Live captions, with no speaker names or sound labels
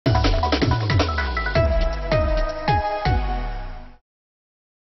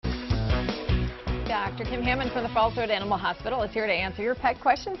Dr. Kim Hammond from the Falls Road Animal Hospital is here to answer your pet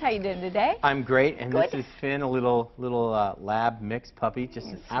questions. How you doing today? I'm great, and Good. this is Finn, a little lab mixed puppy, just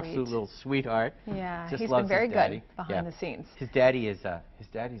an absolute little sweetheart. Yeah, just he's loves been very his daddy. good behind the scenes. His daddy's on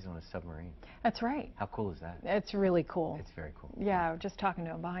a submarine. That's right. How cool is that? It's really cool. It's very cool. Yeah, just talking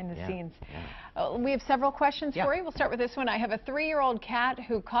to him behind the scenes. Yeah. We have several questions for you. We'll start with this one. I have a 3-year-old cat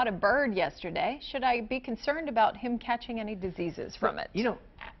who caught a bird yesterday. Should I be concerned about him catching any diseases from it? You know,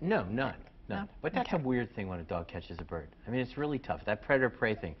 no, none. No? But that's a weird thing when a dog catches a bird. I mean, it's really tough. That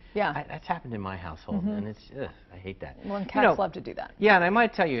predator-prey thing. Yeah. That's happened in my household, and it's, I hate that. Well, and cats love to do that. Yeah, and I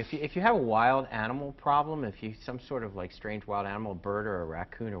might tell you, if you have a wild animal problem, if you some sort of like strange wild animal, a bird or a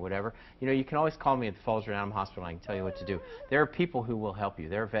raccoon or whatever, you know, you can always call me at the Falls Road Animal Hospital, and I can tell you what to do. There are people who will help you.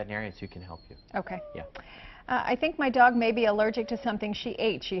 There are veterinarians who can help you. Okay. Yeah. I think my dog may be allergic to something she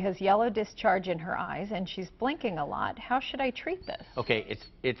ate. She has yellow discharge in her eyes, and she's blinking a lot. How should I treat this? Okay,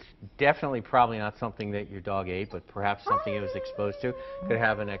 it's definitely probably not something that your dog ate, but perhaps something it was exposed to. Could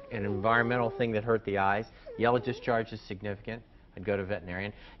have an environmental thing that hurt the eyes. Yellow discharge is significant. I'd go to a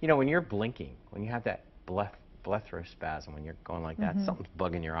veterinarian. You know, when you're blinking, when you have that blepharospasm, when you're going like that, something's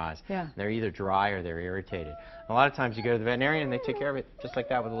bugging your eyes. Yeah. They're either dry or they're irritated. A lot of times you go to the veterinarian and they take care of it just like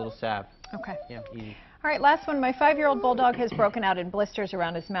that with a little salve. Okay. Yeah, easy. All right, last one. My 5-year-old bulldog has broken out in blisters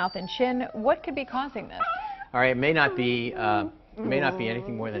around his mouth and chin. What could be causing this? All right, it may not be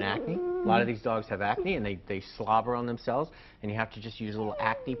anything more than acne. A lot of these dogs have acne, and they slobber on themselves, and you have to just use little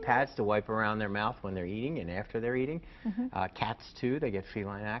acne pads to wipe around their mouth when they're eating and after they're eating. Cats, too, they get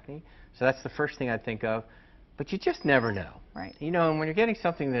feline acne. So that's the first thing I'd think of. But you just never know. Right. You know, and when you're getting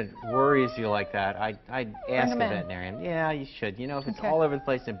something that worries you like that, I'd ask a them in. veterinarian. Yeah, you should. You know, if it's all over the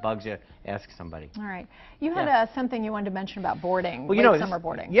place and it bugs you, ask somebody. All right. You had something you wanted to mention about boarding, well, you know, summer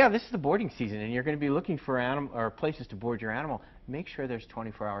boarding. Yeah, this is the boarding season, and you're going to be looking for places to board your animal. Make sure there's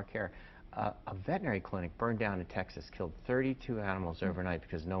 24-hour care. A veterinary clinic burned down in Texas, killed 32 animals overnight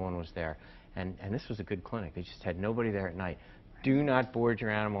because no one was there. And this was a good clinic. They just had nobody there at night. Do not board your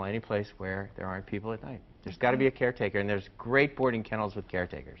animal any place where there aren't people at night. There's got to be a caretaker, and there's great boarding kennels with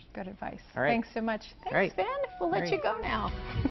caretakers. Good advice. All right. Thanks so much. Thanks, Finn. We'll let you go now.